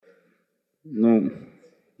Ну,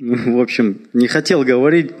 в общем, не хотел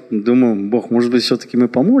говорить. Думаю, Бог, может быть, все-таки мы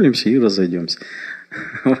помолимся и разойдемся.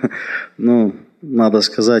 Ну, надо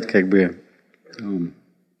сказать,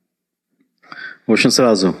 в общем,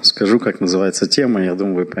 сразу скажу, как называется тема, я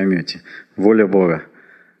думаю, вы поймете. Воля Бога.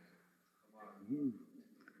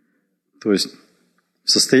 То есть, в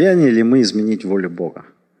состоянии ли мы изменить волю Бога?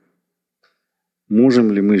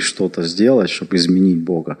 Можем ли мы что-то сделать, чтобы изменить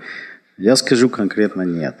Бога? Я скажу конкретно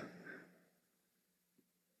нет.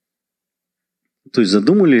 То есть,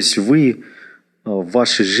 задумались вы в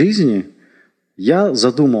вашей жизни? Я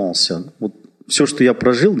задумывался. Вот все, что я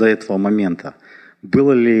прожил до этого момента,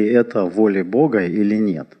 было ли это волей Бога или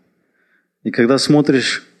нет? И когда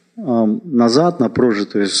смотришь назад на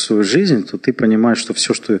прожитую свою жизнь, то ты понимаешь, что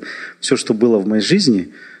все, что было в моей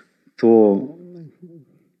жизни, то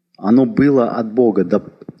оно было от Бога.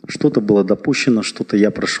 Что-то было допущено, что-то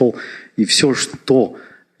я прошел. И все, что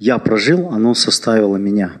я прожил, оно составило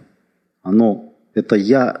меня. Это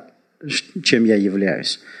я, чем я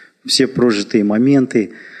являюсь. Все прожитые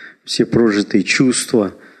моменты, все прожитые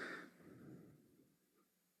чувства,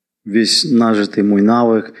 весь нажитый мой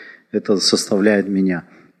навык, это составляет меня.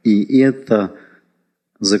 И это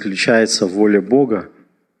заключается в воле Бога.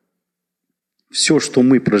 Все, что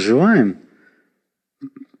мы проживаем,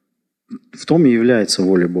 в том и является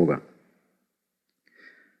воля Бога.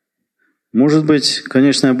 Может быть,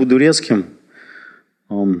 конечно, я буду резким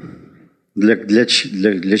для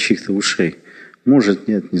чьих-то ушей. Может,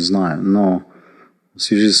 нет, не знаю. Но в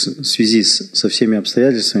связи со всеми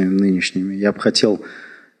обстоятельствами нынешними я бы хотел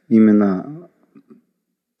именно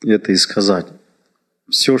это и сказать.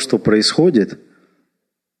 Все, что происходит,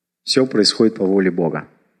 все происходит по воле Бога.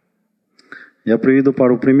 Я приведу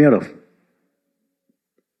пару примеров.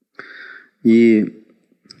 И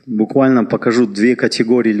буквально покажу две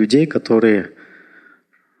категории людей, которые,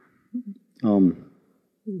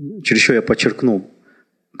 через что я подчеркну,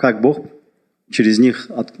 как Бог через них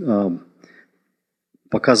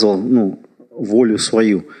показывал волю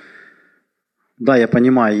свою. Да, я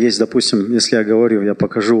понимаю, есть, допустим, если я говорю, я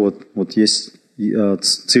покажу, вот есть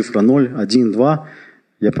цифра 0, 1, 2,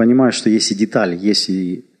 я понимаю, что есть и детали,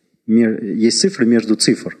 есть цифры между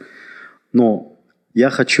цифр. Но я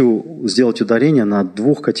хочу сделать ударение на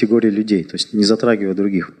двух категориях людей, то есть не затрагивая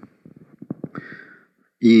других.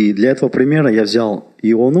 И для этого примера я взял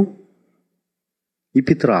Иону и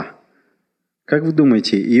Петра. Как вы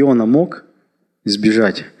думаете, Иона мог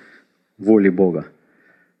избежать воли Бога?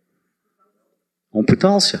 Он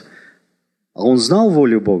пытался, а он знал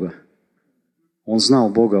волю Бога. Он знал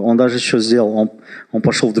Бога. Он даже что сделал? Он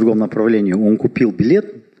пошел в другом направлении. Он купил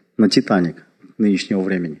билет на Титаник нынешнего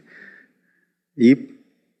времени. И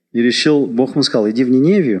решил, Бог ему сказал, иди в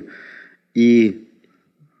Ниневию и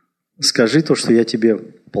скажи то, что я тебе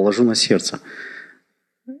положу на сердце.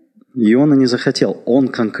 Иона не захотел. Он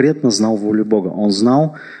конкретно знал волю Бога. Он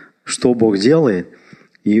знал, что Бог делает,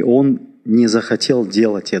 и он не захотел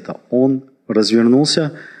делать это. Он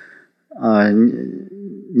развернулся,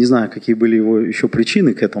 не знаю, какие были его еще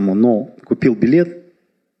причины к этому, но купил билет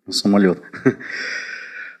на самолет,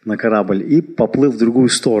 на корабль и поплыл в другую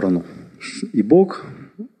сторону. И Бог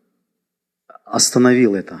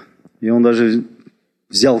остановил это. И он даже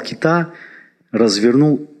взял кита,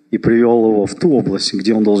 развернул и привел его в ту область,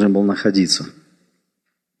 где он должен был находиться.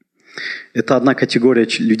 Это одна категория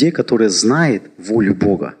людей, которая знает волю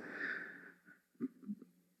Бога.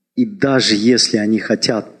 И даже если они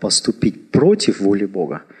хотят поступить против воли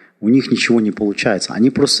Бога, у них ничего не получается.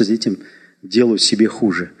 Они просто этим делают себе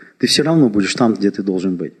хуже. Ты все равно будешь там, где ты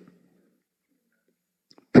должен быть.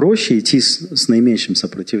 Проще идти с наименьшим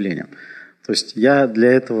сопротивлением. То есть я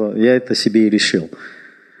это себе и решил.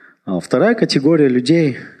 Вторая категория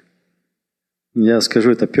людей, я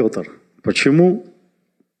скажу, это Петр. Почему?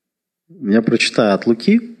 Я прочитаю от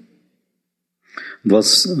Луки,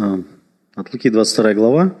 22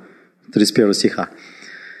 глава, 31 стиха.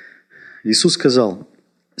 Иисус сказал: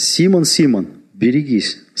 «Симон, Симон,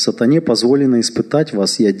 берегись, сатане позволено испытать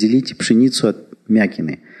вас и отделить пшеницу от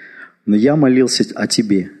мякины. Но я молился о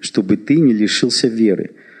тебе, чтобы ты не лишился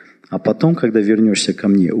веры. А потом, когда вернешься ко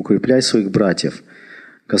мне, укрепляй своих братьев».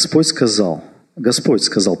 Господь сказал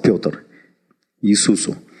Петр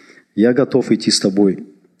Иисусу: «Я готов идти с тобой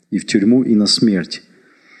и в тюрьму, и на смерть».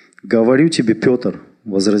 «Говорю тебе, Петр, —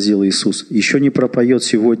 возразил Иисус, — еще не пропоет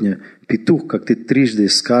сегодня петух, как ты трижды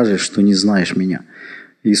скажешь, что не знаешь меня».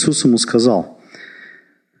 Иисус ему сказал: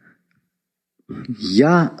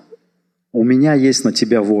 «У меня есть на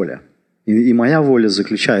тебя воля, и моя воля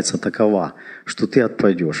заключается такова, что ты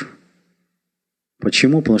отпадешь».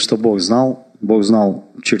 Почему? Потому что Бог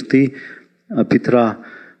знал черты Петра,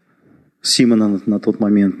 Симона на тот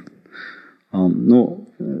момент. Ну,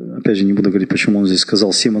 опять же, не буду говорить, почему он здесь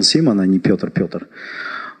сказал Симон, а не Петр.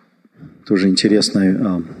 Тоже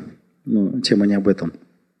интересная тема не об этом.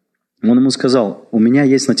 Он ему сказал: у меня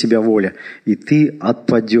есть на тебя воля, и ты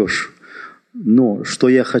отпадешь. Но что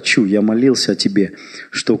я хочу, я молился о тебе,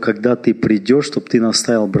 что когда ты придешь, чтобы ты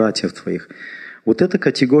наставил братьев твоих. Вот эта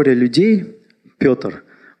категория людей, Петр,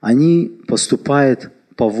 они поступают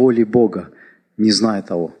по воле Бога, не зная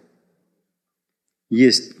того.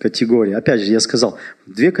 Есть категория. Опять же, я сказал,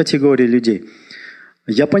 2 категории людей.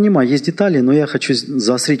 Я понимаю, есть детали, но я хочу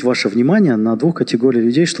заострить ваше внимание на 2 категориях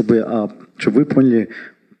людей, чтобы вы поняли,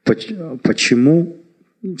 почему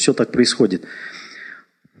все так происходит.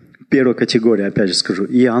 Первая категория, опять же скажу,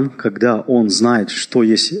 Иоанн, когда он знает, что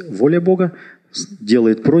есть воля Бога,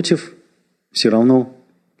 делает против, все равно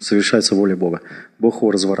совершается воля Бога. Бог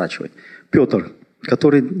его разворачивает. Петр,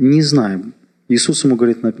 который не знает, Иисус ему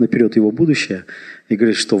говорит наперед его будущее, и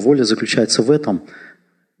говорит, что воля заключается в этом.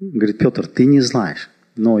 Говорит: Петр, ты не знаешь,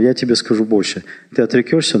 но я тебе скажу больше. Ты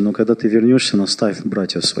отрекешься, но когда ты вернешься, наставь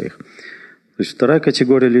братьев своих. То есть 2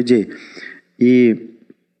 категория людей. И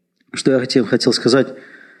что я хотел сказать,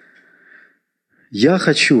 я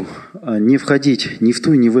хочу не входить ни в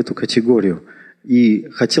ту, ни в эту категорию. И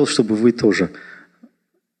хотел, чтобы вы тоже,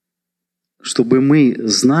 чтобы мы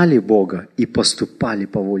знали Бога и поступали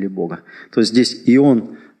по воле Бога. То есть здесь и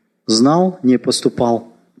он знал, не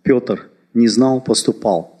поступал, Петр не знал,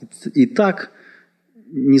 поступал. И так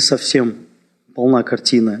не совсем полна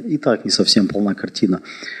картина, и так не совсем полна картина.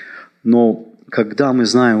 Но когда мы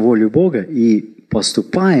знаем волю Бога и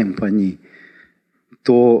поступаем по ней,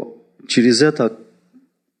 то через это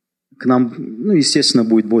к нам, естественно,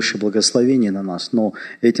 будет больше благословения на нас, но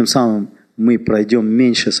этим самым мы пройдем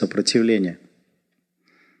меньше сопротивления.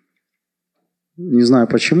 Не знаю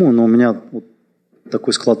почему, но у меня вот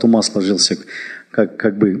такой склад ума сложился,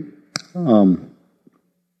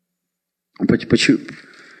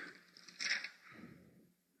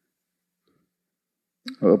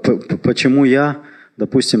 почему я,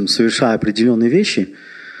 допустим, совершаю определенные вещи,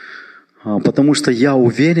 потому что я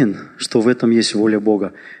уверен, что в этом есть воля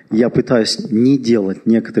Бога. Я пытаюсь не делать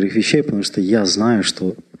некоторых вещей, потому что я знаю,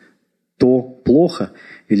 что то плохо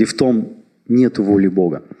или в том нет воли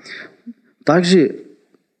Бога. Также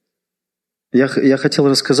я хотел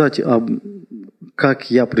рассказать,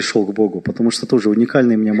 как я пришел к Богу, потому что тоже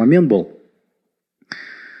уникальный у меня момент был.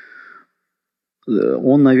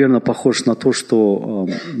 Он, наверное, похож на то, что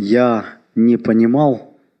я не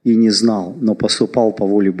понимал и не знал, но поступал по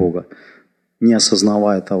воле Бога, не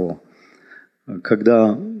осознавая того.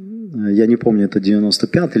 Когда, я не помню, это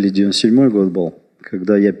 95 или 97 год был,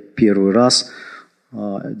 когда я первый раз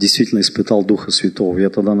действительно испытал Духа Святого. Я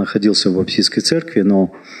тогда находился в Баптистской церкви,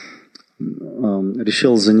 но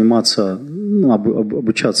решил заниматься,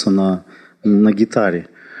 обучаться на гитаре.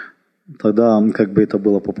 Тогда это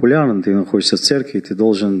было популярно, ты находишься в церкви, ты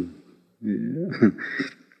должен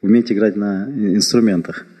уметь играть на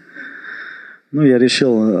инструментах. Я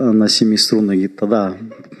решил на 7-струнной гитаре. Тогда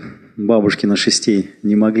бабушки на 6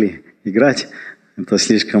 не могли играть, это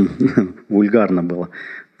слишком вульгарно было.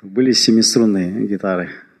 Были 7-струнные гитары.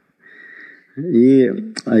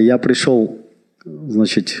 И я пришел,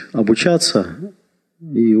 обучаться,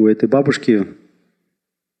 и у этой бабушки,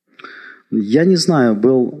 я не знаю,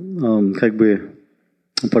 был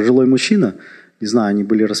пожилой мужчина, не знаю, они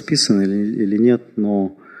были расписаны или нет,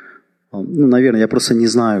 но, наверное, я просто не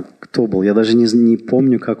знаю, кто был. Я даже не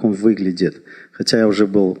помню, как он выглядит, хотя я уже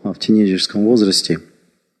был в тинейджерском возрасте.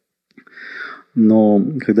 Но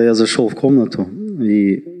когда я зашел в комнату,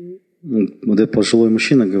 и вот этот пожилой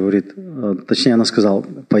мужчина говорит, точнее, она сказала: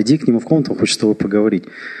 пойди к нему в комнату, он хочет с тобой поговорить.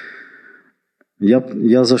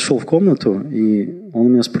 Я зашел в комнату, и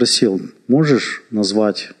он меня спросил: можешь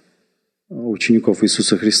назвать учеников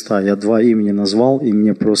Иисуса Христа? Я 2 имени назвал, и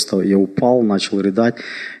я упал, начал рыдать,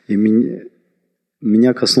 и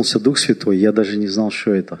меня коснулся Дух Святой, я даже не знал,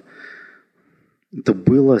 что это. Это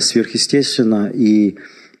было сверхъестественно, и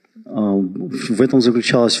в этом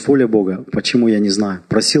заключалась воля Бога. Почему, я не знаю.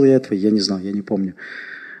 Просил я этого, я не знаю, я не помню.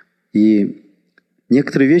 И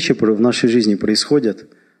некоторые вещи в нашей жизни происходят,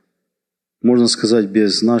 можно сказать,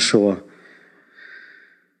 без нашего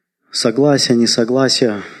согласия,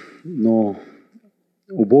 несогласия, но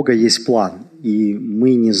у Бога есть план, и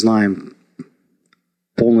мы не знаем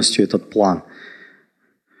полностью этот план.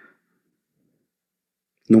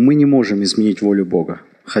 Но мы не можем изменить волю Бога.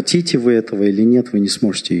 Хотите вы этого или нет, вы не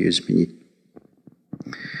сможете ее изменить.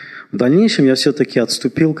 В дальнейшем я все-таки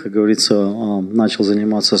отступил, как говорится, начал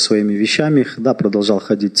заниматься своими вещами. Да, продолжал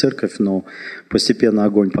ходить в церковь, но постепенно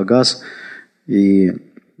огонь погас. И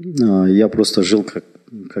я просто жил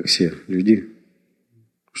как все люди.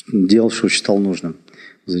 Делал, что считал нужным.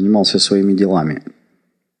 Занимался своими делами.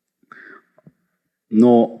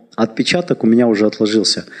 Но отпечаток у меня уже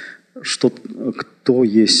отложился, кто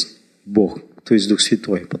есть Бог, кто есть Дух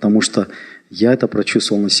Святой. Потому что я это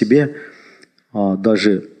прочувствовал на себе,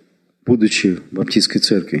 даже будучи в баптистской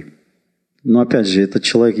церкви. Но опять же, этот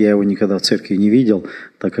человек, я его никогда в церкви не видел,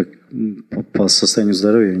 так как по состоянию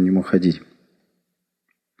здоровья не мог ходить.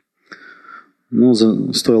 Но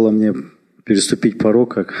стоило мне переступить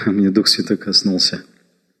порог, как мне Дух Святой коснулся.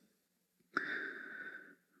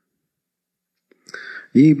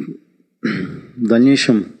 И в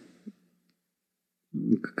дальнейшем,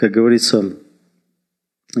 как говорится,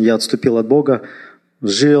 я отступил от Бога,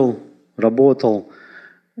 жил, работал,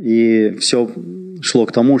 и все шло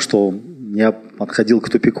к тому, что я подходил к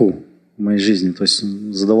тупику в моей жизни. То есть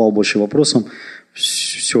задавал больше вопросов,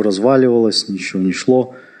 все разваливалось, ничего не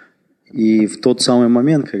шло. И в тот самый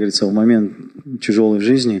момент, как говорится, в момент тяжелой в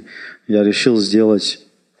жизни, я решил сделать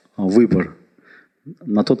выбор.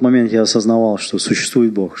 На тот момент я осознавал, что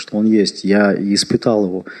существует Бог, что Он есть. Я испытал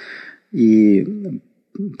Его. И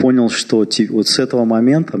понял, что вот с этого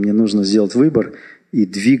момента мне нужно сделать выбор и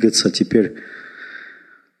двигаться теперь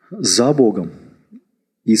за Богом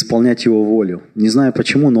и исполнять Его волю. Не знаю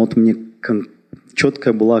почему, но вот мне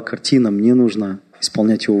четкая была картина, мне нужно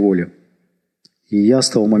исполнять Его волю. И я с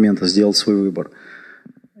того момента сделал свой выбор.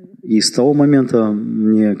 И с того момента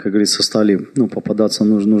мне, как говорится, стали попадаться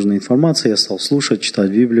нужная информация, я стал слушать,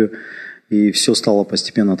 читать Библию, и все стало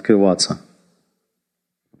постепенно открываться.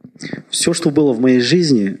 Все, что было в моей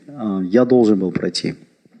жизни, я должен был пройти.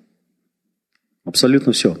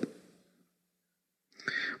 Абсолютно все.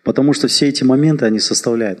 Потому что все эти моменты, они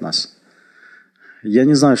составляют нас. Я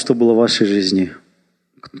не знаю, что было в вашей жизни.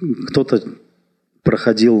 Кто-то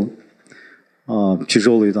проходил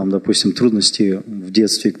тяжелые, допустим, трудности в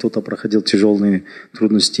детстве, кто-то проходил тяжелые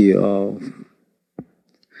трудности, как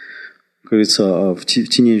говорится, в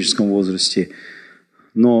тинейджерском возрасте.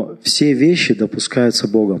 Но все вещи допускаются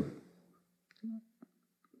Богом.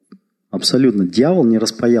 Абсолютно. Дьявол не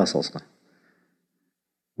распоясался.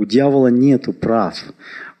 У дьявола нету прав.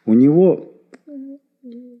 У него,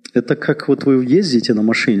 это как вот вы ездите на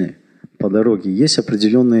машине по дороге, есть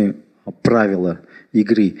определенные правила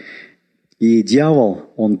игры. И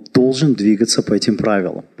дьявол, он должен двигаться по этим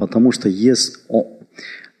правилам. Потому что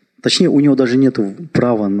точнее, у него даже нет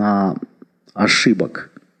права на ошибок.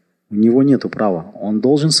 У него нет права. Он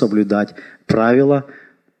должен соблюдать правила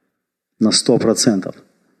на 100%.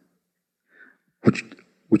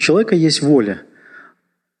 У человека есть воля.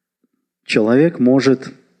 Человек может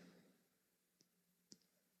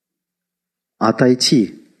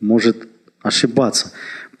отойти, может ошибаться.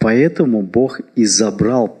 Поэтому Бог и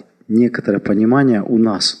забрал некоторое понимание у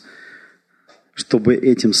нас, чтобы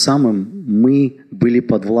этим самым мы были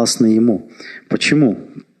подвластны Ему. Почему?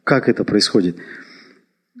 Как это происходит?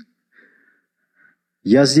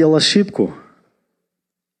 Я сделал ошибку,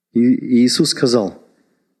 и Иисус сказал,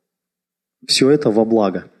 все это во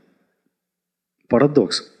благо.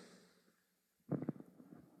 Парадокс.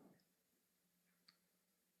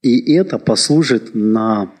 И это послужит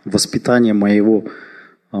на воспитание моего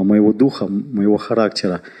духа, моего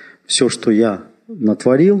характера. Все, что я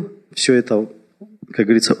натворил, все это, как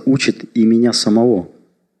говорится, учит и меня самого.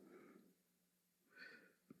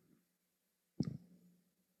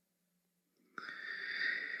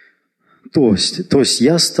 То есть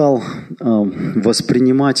я стал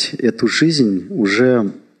воспринимать эту жизнь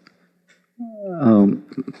уже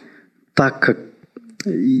так, как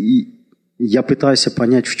я пытаюсь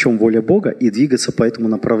понять, в чем воля Бога, и двигаться по этому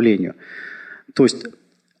направлению. То есть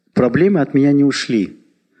проблемы от меня не ушли.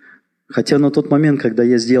 Хотя на тот момент, когда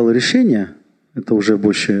я сделал решение, это уже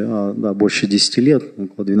больше 10 лет,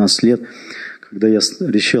 около 12 лет, когда я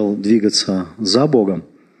решил двигаться за Богом,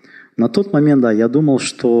 на тот момент, я думал,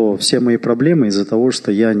 что все мои проблемы из-за того,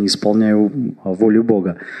 что я не исполняю волю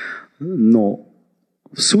Бога. Но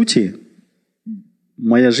в сути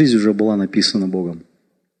моя жизнь уже была написана Богом.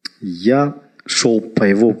 Я шел по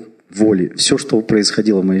Его воле. Все, что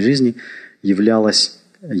происходило в моей жизни, являлось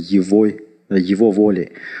Его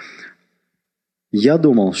волей. Я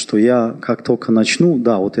думал, что я как только начну,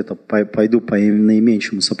 пойду по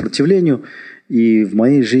наименьшему сопротивлению, и в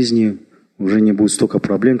моей жизни уже не будет столько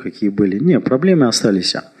проблем, какие были. Нет, проблемы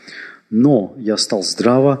остались. Но я стал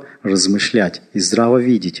здраво размышлять и здраво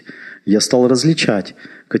видеть. Я стал различать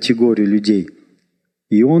категорию людей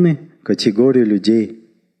Ионы, категорию людей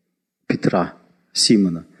Петра,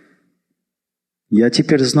 Симона. Я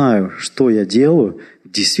теперь знаю, что я делаю,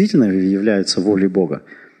 действительно является волей Бога,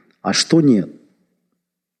 а что нет.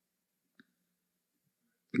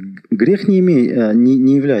 Грех не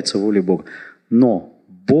является волей Бога. Но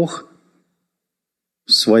Бог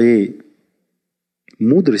в своей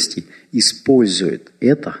мудрости использует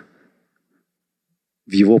это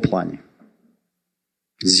в его плане.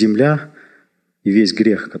 Земля и весь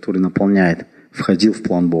грех, который наполняет, входил в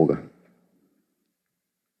план Бога.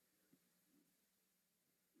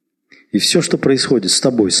 И все, что происходит с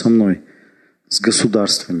тобой, со мной, с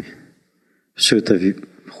государствами, все это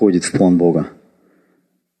входит в план Бога.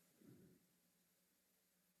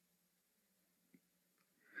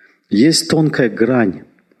 Есть тонкая грань,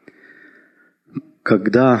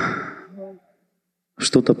 когда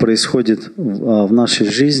что-то происходит в нашей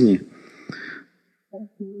жизни,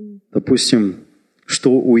 допустим,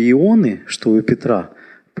 что у Ионы, что у Петра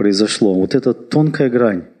произошло, вот эта тонкая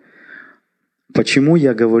грань. Почему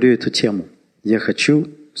я говорю эту тему? Я хочу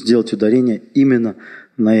сделать ударение именно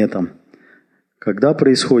на этом. Когда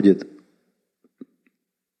происходит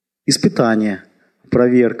испытание,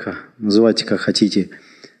 проверка, называйте как хотите,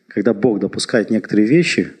 когда Бог допускает некоторые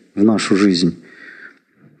вещи в нашу жизнь,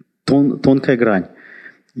 тонкая грань.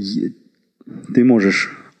 Ты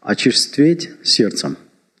можешь очерстветь сердцем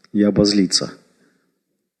и обозлиться.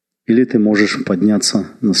 Или ты можешь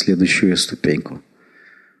подняться на следующую ступеньку.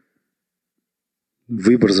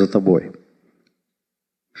 Выбор за тобой.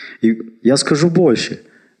 И я скажу больше.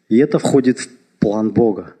 И это входит в план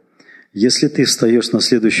Бога. Если ты встаешь на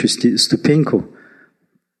следующую ступеньку,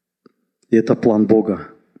 и это план Бога,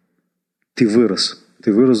 ты вырос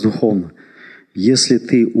духовно. Если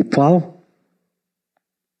ты упал,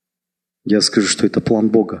 я скажу, что это план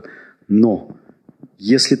Бога. Но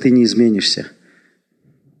если ты не изменишься,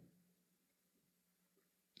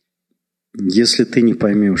 если ты не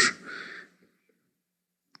поймешь,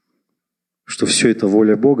 что все это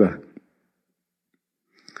воля Бога,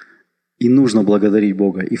 и нужно благодарить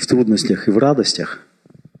Бога и в трудностях, и в радостях,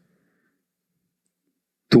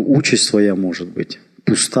 то участь твоя может быть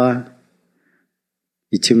пуста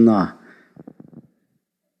и темна.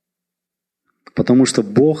 Потому что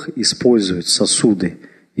Бог использует сосуды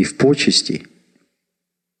и в почести,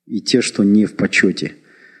 и те, что не в почете.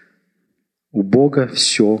 У Бога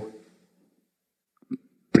все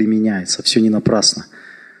применяется, все не напрасно.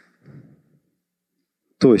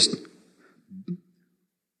 То есть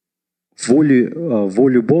в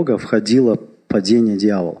волю Бога входило падение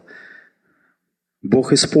дьявола.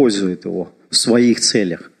 Бог использует его в своих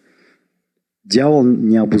целях. Дьявол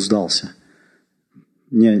не обуздался.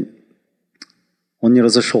 Он не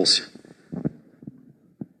разошелся.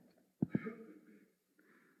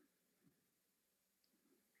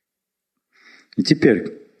 И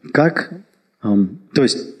теперь, то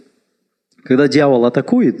есть, когда дьявол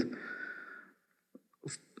атакует,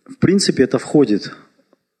 в принципе, это входит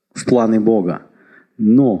в планы Бога.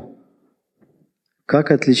 Но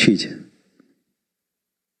как отличить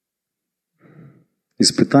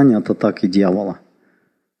испытание от атаки дьявола?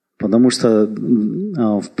 Потому что,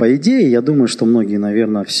 по идее, я думаю, что многие,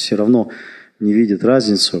 наверное, все равно не видят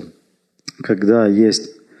разницу, когда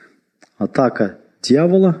есть атака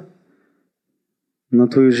дьявола на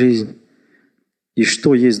твою жизнь и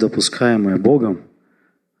что есть допускаемое Богом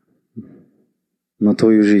на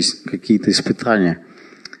твою жизнь, какие-то испытания.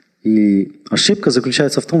 И ошибка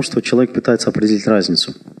заключается в том, что человек пытается определить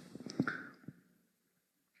разницу.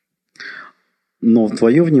 Но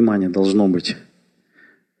твое внимание должно быть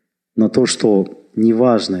на то, что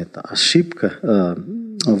неважно, это ошибка,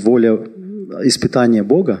 воля, испытание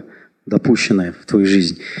Бога, допущенное в твою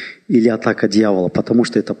жизнь, или атака дьявола, потому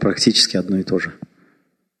что это практически одно и то же.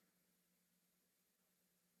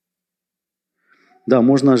 Да,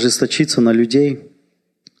 можно ожесточиться на людей,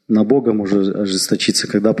 на Бога можно ожесточиться,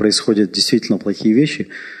 когда происходят действительно плохие вещи,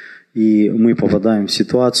 и мы попадаем в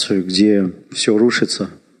ситуацию, где все рушится,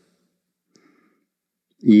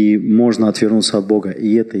 и можно отвернуться от Бога,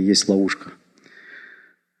 и это и есть ловушка.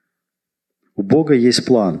 У Бога есть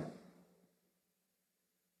план.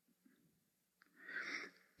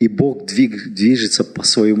 И Бог движется по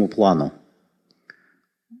своему плану.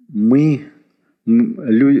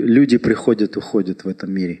 Люди приходят, уходят в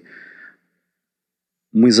этом мире.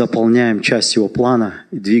 Мы заполняем часть Его плана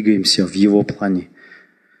и двигаемся в Его плане.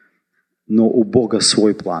 Но у Бога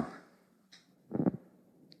свой план.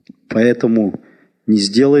 Поэтому не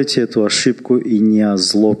сделайте эту ошибку и не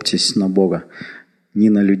озлобьтесь на Бога, ни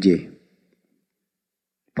на людей.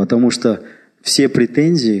 Потому что все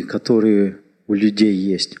претензии, которые у людей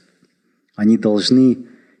есть, они должны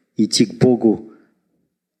идти к Богу,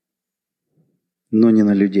 но не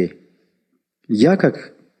на людей. Я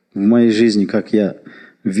как в моей жизни, как я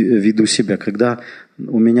веду себя, когда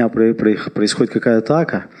у меня происходит какая-то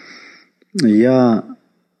атака, я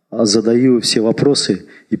задаю все вопросы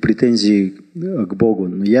и претензии к Богу,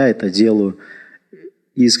 но я это делаю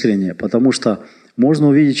искренне, потому что можно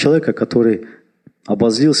увидеть человека, который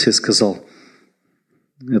обозлился и сказал,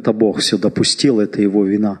 это Бог все допустил, это его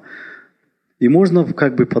вина. И можно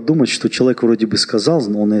как бы подумать, что человек вроде бы сказал,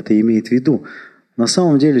 но он это имеет в виду. На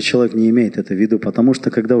самом деле человек не имеет это в виду, потому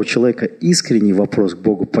что когда у человека искренний вопрос к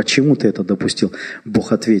Богу, почему ты это допустил,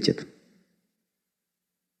 Бог ответит.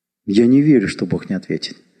 Я не верю, что Бог не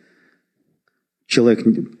ответит.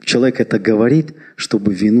 Человек это говорит,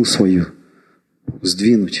 чтобы вину свою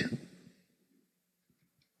сдвинуть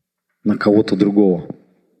на кого-то другого.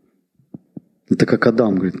 Это как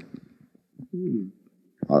Адам говорит.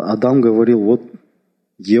 Адам говорил, вот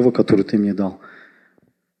Ева, которую ты мне дал.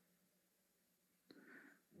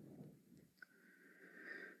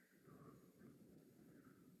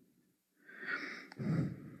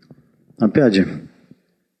 Опять же,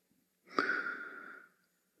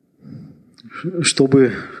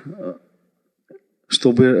 чтобы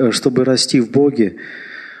расти в Боге,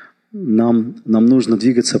 нам нужно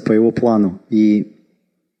двигаться по Его плану. И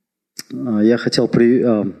я хотел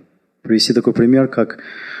привести такой пример, как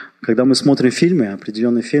когда мы смотрим фильмы,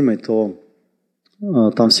 определенные фильмы, то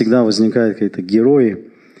там всегда возникают какие-то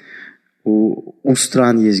герои. У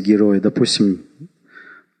стран есть герои. Допустим,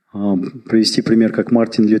 привести пример, как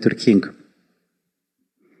Мартин Лютер Кинг.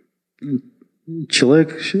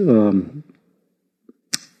 Человек,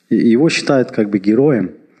 его считают как бы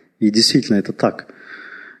героем, и действительно это так.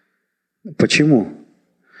 Почему?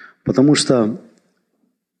 Потому что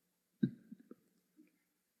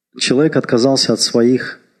человек отказался от своей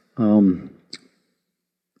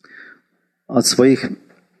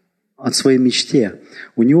мечте.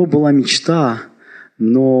 У него была мечта,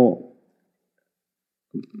 но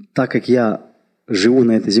так как я живу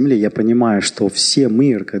на этой земле, я понимаю, что все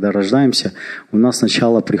мы, когда рождаемся, у нас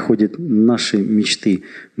сначала приходят наши мечты.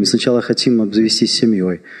 Мы сначала хотим обзавестись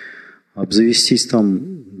семьей, обзавестись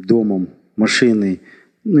там домом, машиной,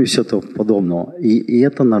 ну и все то подобного. И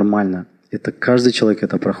это нормально. Это каждый человек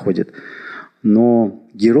это проходит. Но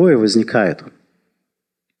герои возникают.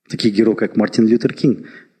 Такие герои, как Мартин Лютер Кинг,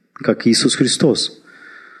 как Иисус Христос.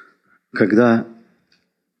 Когда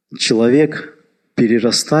человек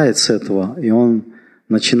перерастает с этого, и он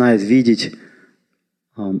начинает видеть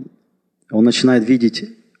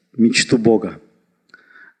мечту Бога.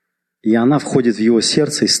 И она входит в его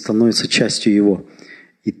сердце и становится частью его.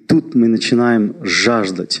 И тут мы начинаем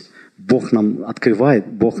жаждать. Бог нам открывает,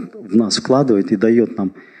 Бог в нас вкладывает и дает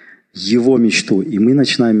нам его мечту. И мы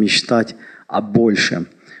начинаем мечтать о большем.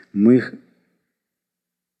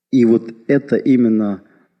 И вот это именно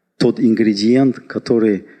тот ингредиент,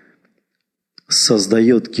 который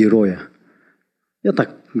создает героя. Я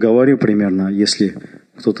так говорю примерно, если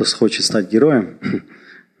кто-то хочет стать героем,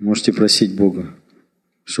 можете просить Бога,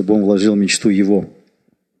 чтобы Он вложил мечту Его.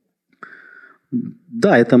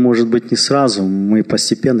 Да, это может быть не сразу, мы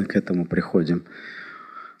постепенно к этому приходим.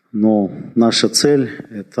 Но наша цель –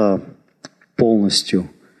 это полностью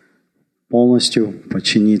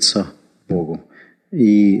подчиниться Богу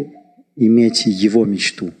и иметь Его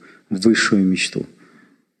мечту, высшую мечту.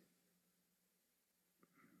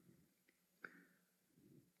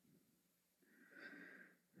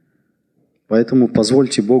 Поэтому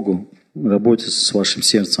позвольте Богу работать с вашим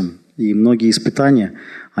сердцем. И многие испытания,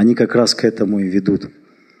 они как раз к этому и ведут.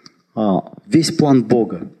 Весь план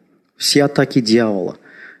Бога, все атаки дьявола,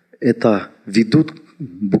 это ведут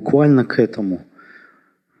буквально к этому,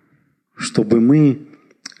 чтобы мы,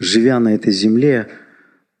 живя на этой земле,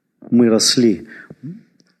 мы росли.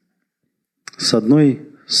 С одной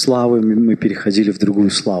славы мы переходили в другую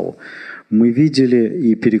славу. Мы видели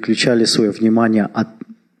и переключали свое внимание от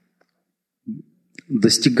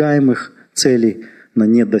достигаемых целей на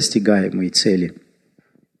недостигаемые цели.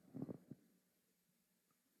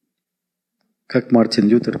 Как Мартин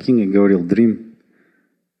Лютер Кинг говорил, dream,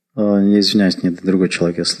 я извиняюсь, нет, другой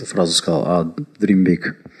человек, я фразу сказал, dream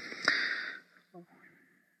big.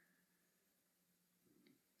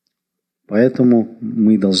 Поэтому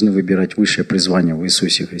мы должны выбирать высшее призвание в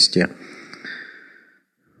Иисусе Христе.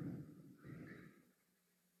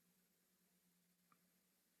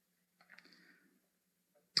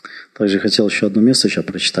 Также хотел еще одно место сейчас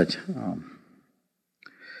прочитать.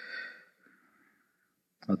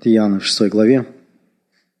 От Иоанна в 6 главе.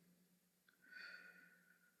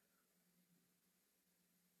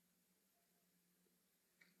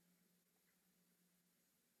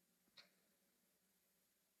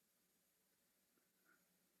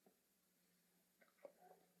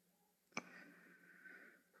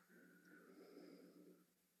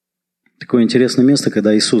 Такое интересное место,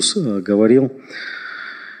 когда Иисус говорил,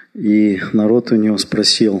 И народ у него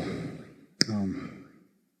спросил,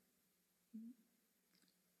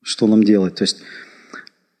 что нам делать. То есть,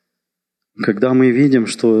 когда мы видим,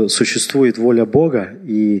 что существует воля Бога,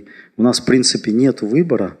 и у нас, в принципе, нет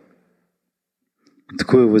выбора,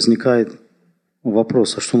 такое возникает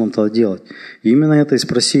вопрос, а что нам тогда делать? И именно это и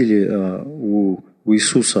спросили у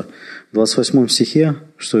Иисуса в 28 стихе,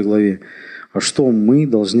 6 главе. А что мы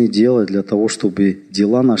должны делать для того, чтобы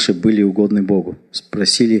дела наши были угодны Богу?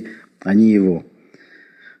 Спросили они его.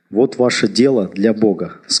 Вот ваше дело для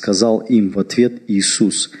Бога, сказал им в ответ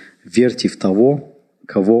Иисус. Верьте в того,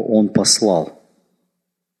 кого Он послал.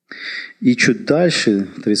 И чуть дальше,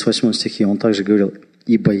 в 38 стихе, Он также говорил,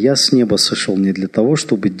 ибо я с неба сошел не для того,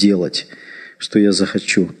 чтобы делать, что я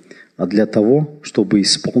захочу, а для того, чтобы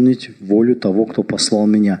исполнить волю того, кто послал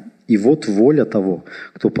меня. И вот воля того,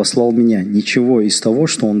 кто послал меня, ничего из того,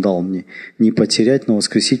 что Он дал мне, не потерять, но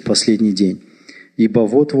воскресить последний день. Ибо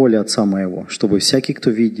вот воля Отца моего, чтобы всякий,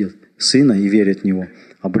 кто видит Сына и верит в Него,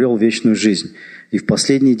 обрел вечную жизнь, и в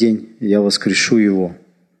последний день я воскрешу его.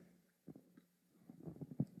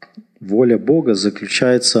 Воля Бога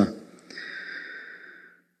заключается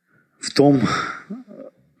в том,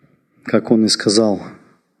 как Он и сказал,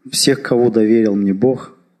 всех, кого доверил мне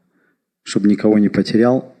Бог, чтобы никого не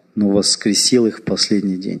потерял, но воскресил их в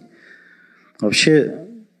последний день. Вообще,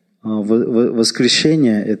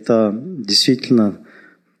 воскрешение – это действительно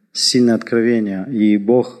сильное откровение, и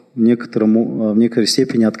Бог в некоторой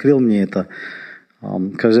степени открыл мне это.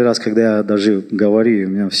 Каждый раз, когда я даже говорю,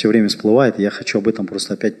 у меня все время всплывает, я хочу об этом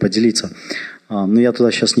просто опять поделиться. Но я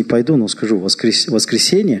туда сейчас не пойду, но скажу,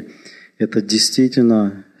 воскресение – это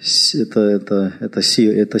действительно это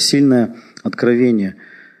сильное откровение.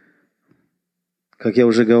 Как я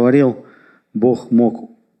уже говорил, Бог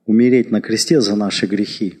мог умереть на кресте за наши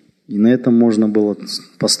грехи, и на этом можно было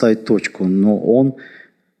поставить точку, но Он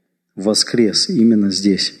воскрес именно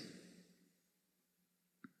здесь.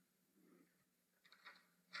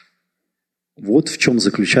 Вот в чем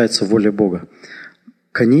заключается воля Бога.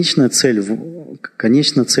 Конечная цель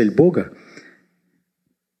Бога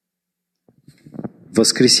 –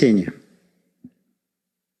 воскресение.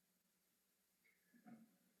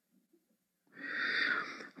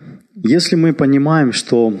 Если мы понимаем,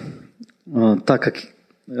 что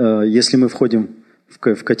если мы входим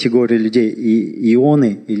в категорию людей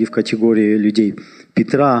Ионы или в категорию людей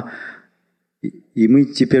Петра, и мы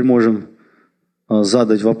теперь можем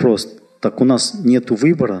задать вопрос, так у нас нет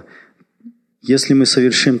выбора. Если мы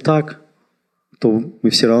совершим так, то мы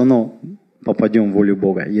все равно попадем в волю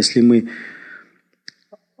Бога. Если мы,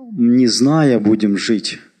 не зная, будем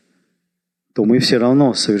жить, то мы все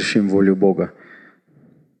равно совершим волю Бога.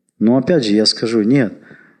 Но опять же я скажу, нет,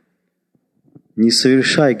 не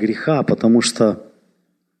совершай греха, потому что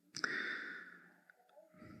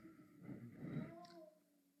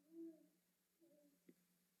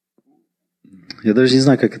я даже не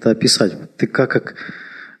знаю, как это описать. Ты как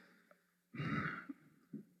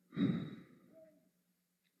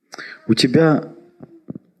у тебя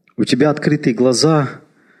открытые глаза,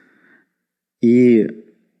 и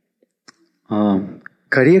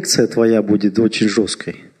коррекция твоя будет очень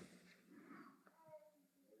жесткой.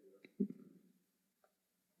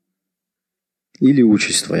 Или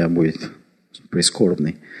участь твоя будет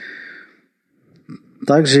прискорбной.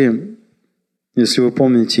 Также, если вы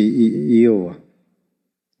помните Иова,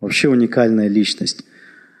 вообще уникальная личность.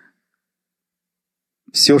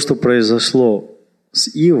 Все, что произошло с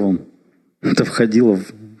Иовом, это входило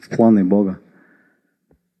в планы Бога.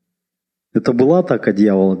 Это была атака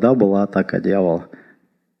дьявола? Да, была атака дьявола.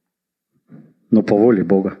 Но по воле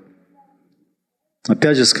Бога.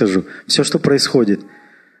 Опять же скажу, все, что происходит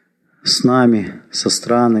с нами, со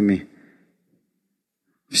странами,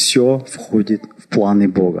 все входит в планы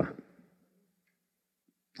Бога.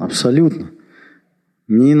 Абсолютно.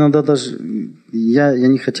 Мне иногда даже... Я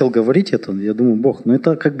не хотел говорить это, я думаю, Бог, но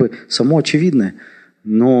это как бы само очевидное.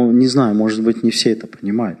 Но не знаю, может быть, не все это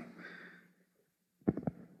понимают.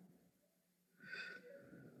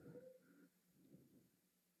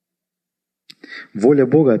 Воля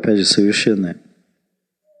Бога, опять же, совершенная.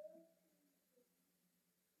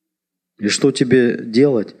 И что тебе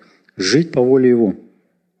делать? Жить по воле Его.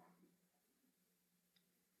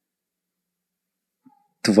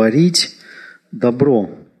 Творить добро.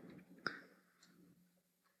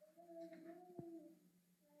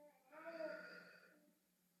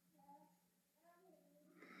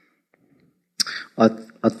 К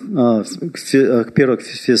 1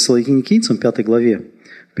 Фессалоникийцам, 5 главе,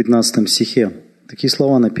 15 стихе, такие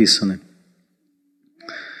слова написаны.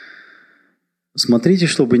 Смотрите,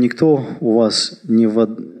 чтобы никто у вас не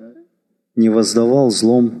не воздавал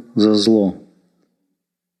злом за зло.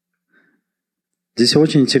 Здесь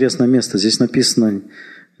очень интересное место. Здесь написано: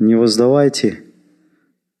 не воздавайте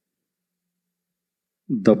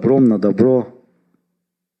добром на добро.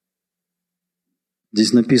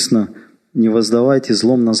 Здесь написано: не воздавайте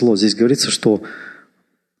злом на зло. Здесь говорится, что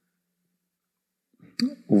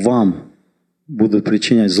вам будут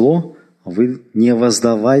причинять зло, а вы не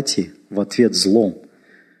воздавайте в ответ злом.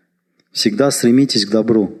 Всегда стремитесь к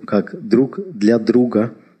добру, как друг для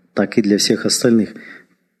друга, так и для всех остальных.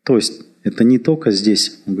 То есть это не только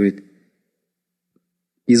здесь, он говорит,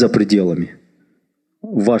 и за пределами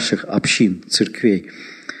ваших общин, церквей.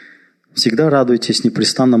 Всегда радуйтесь,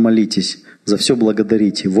 непрестанно молитесь, за все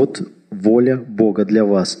благодарите. Вот воля Бога для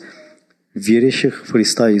вас, верящих в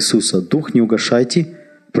Христа Иисуса. Дух не угашайте,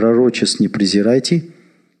 пророчеств не презирайте,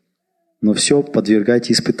 но все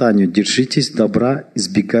подвергайте испытанию. Держитесь добра,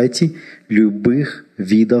 избегайте любых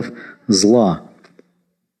видов зла.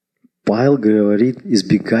 Павел говорит: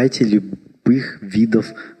 избегайте любых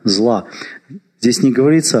видов зла. Здесь не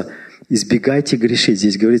говорится избегайте грешить,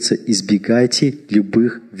 здесь говорится избегайте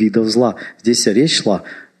любых видов зла. Здесь речь шла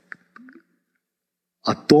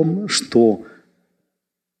о том, что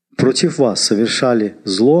против вас совершали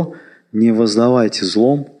зло, не воздавайте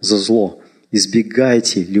злом за зло.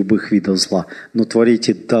 Избегайте любых видов зла, но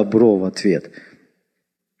творите добро в ответ.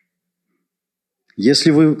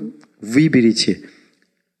 Если вы выберете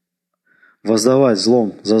воздавать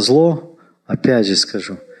злом за зло, опять же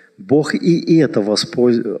скажу, Бог и это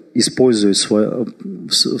использует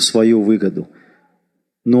в свою выгоду.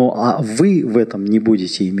 Но вы в этом не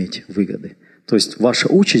будете иметь выгоды. То есть ваша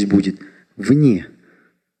участь будет вне.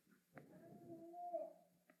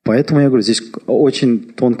 Поэтому я говорю, здесь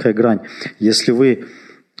очень тонкая грань. Если вы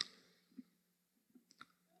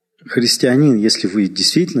христианин, если вы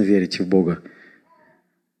действительно верите в Бога,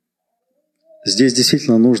 здесь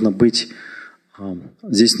действительно нужно быть,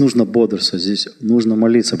 здесь нужно бодрствовать, здесь нужно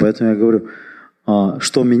молиться. Поэтому я говорю,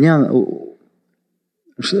 что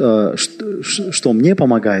мне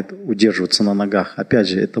помогает удерживаться на ногах, опять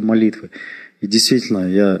же, это молитвы. И действительно,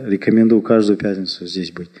 я рекомендую каждую пятницу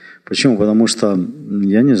здесь быть. Почему? Потому что,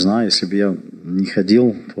 я не знаю, если бы я не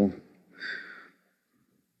ходил, то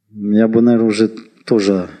я бы, наверное, уже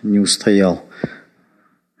тоже не устоял.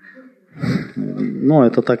 Но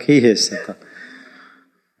это так и есть. Это.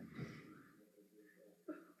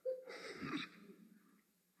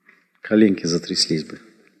 Коленки затряслись бы.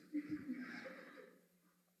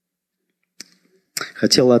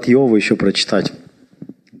 Хотел от Иова еще прочитать.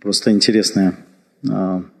 Просто интересное.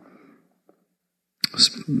 Так,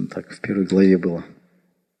 в первой главе было.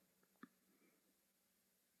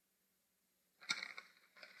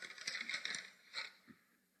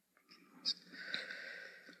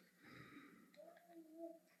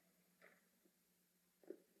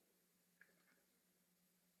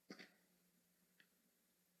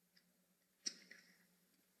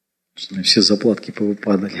 Все заплатки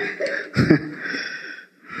повыпадали.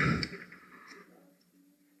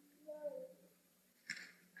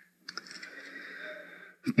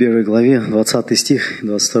 В первой главе, 20 стих,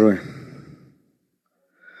 22.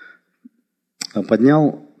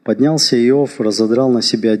 Поднялся Иов, разодрал на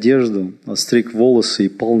себе одежду, остриг волосы и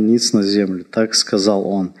пал ниц на землю. Так сказал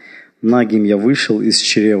он: нагим я вышел из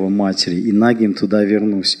чрева матери, и нагим туда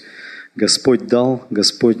вернусь. Господь дал,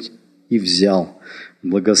 Господь и взял.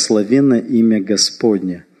 Благословенно имя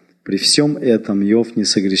Господне. При всем этом Иов не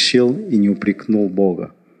согрешил и не упрекнул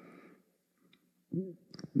Бога.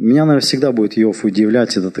 Меня, наверное, всегда будет Иов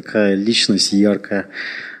удивлять. Это такая личность яркая,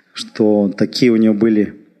 что такие у него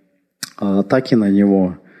были атаки на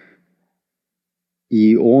него.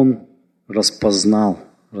 И он распознал.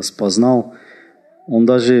 Он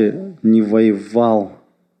даже не воевал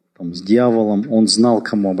с дьяволом. Он знал, к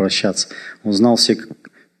кому обращаться. Он знал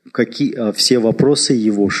все вопросы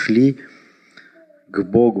его шли к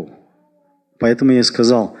Богу. Поэтому я и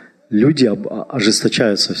сказал, люди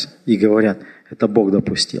ожесточаются и говорят, это Бог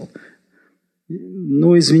допустил.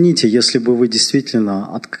 Ну, извините, если бы вы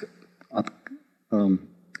действительно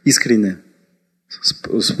искренне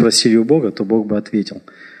спросили у Бога, то Бог бы ответил.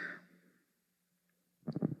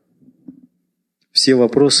 Все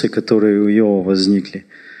вопросы, которые у Иова возникли,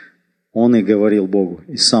 он и говорил Богу,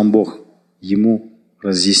 и сам Бог ему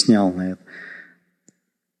разъяснял на это.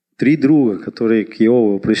 3 друга, которые к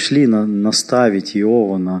Иову пришли наставить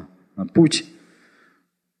Иова на путь.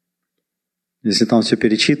 Если там все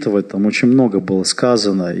перечитывать, там очень много было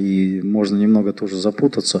сказано, и можно немного тоже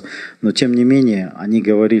запутаться, но тем не менее они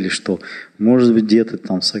говорили, что может быть где-то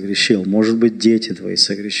там согрешил, может быть дети твои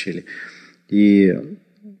согрешили. И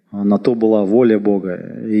на то была воля Бога.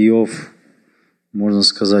 Иов можно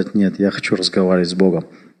сказать, нет, я хочу разговаривать с Богом.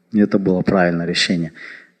 И это было правильное решение.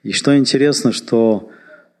 И что интересно, что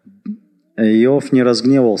Иов не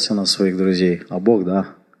разгневался на своих друзей, а Бог, да.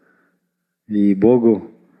 И Бог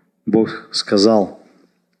сказал,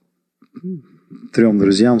 3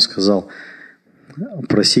 друзьям сказал,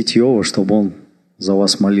 просить Иова, чтобы он за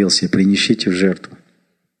вас молился, и принесите в жертву.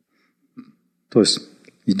 То есть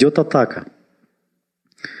идет атака.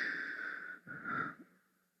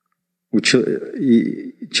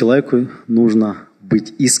 И человеку нужно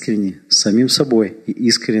быть искренним с самим собой и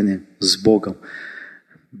искренним с Богом.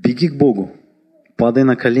 Беги к Богу, падай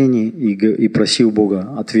на колени и проси у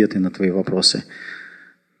Бога ответы на твои вопросы.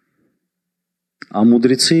 А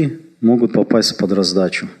мудрецы могут попасть под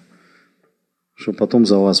раздачу, чтобы потом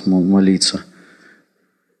за вас молиться,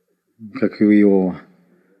 как и у Иова.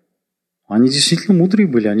 Они действительно мудрые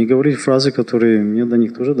были, они говорили фразы, которые мне до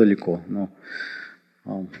них тоже далеко, но,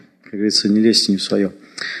 как говорится, не лезьте не в свое.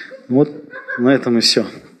 Вот на этом и все.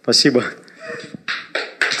 Спасибо.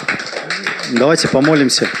 Давайте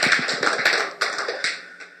помолимся.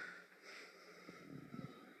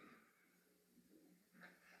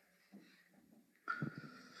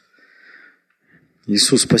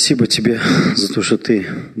 Иисус, спасибо Тебе за то, что Ты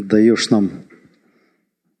даешь нам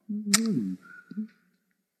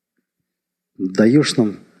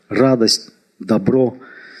радость, добро,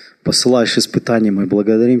 посылаешь испытания. Мы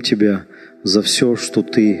благодарим Тебя за все, что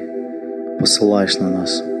Ты посылаешь на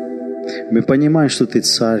нас. Мы понимаем, что Ты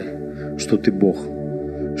Царь, что Ты Бог,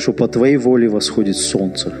 что по Твоей воле восходит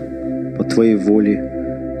солнце, по Твоей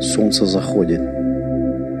воле солнце заходит.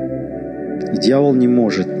 И дьявол не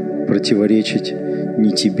может противоречить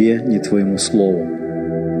ни Тебе, ни Твоему Слову.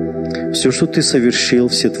 Все, что Ты совершил,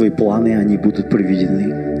 все Твои планы, они будут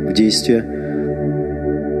приведены в действие,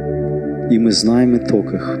 и мы знаем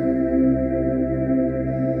итог их.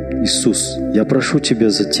 Иисус, я прошу Тебя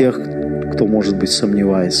за тех, кто, может быть,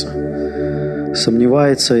 сомневается,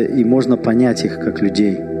 и можно понять их как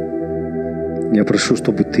людей. Я прошу,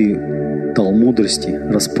 чтобы Ты дал мудрости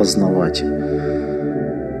распознавать,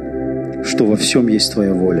 что во всем есть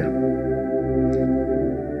Твоя воля,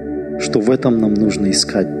 что в этом нам нужно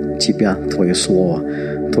искать Тебя, Твое Слово,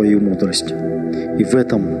 Твою мудрость. И в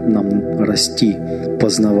этом нам расти,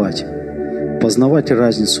 познавать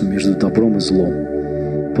разницу между добром и злом,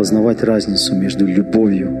 познавать разницу между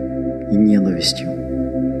любовью и ненавистью.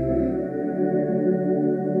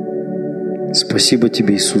 Спасибо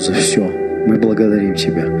Тебе, Иисус, за все. Мы благодарим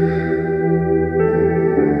Тебя.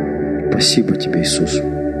 Спасибо Тебе, Иисус.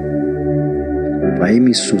 Во имя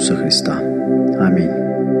Иисуса Христа. Аминь.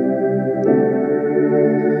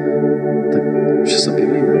 Так, сейчас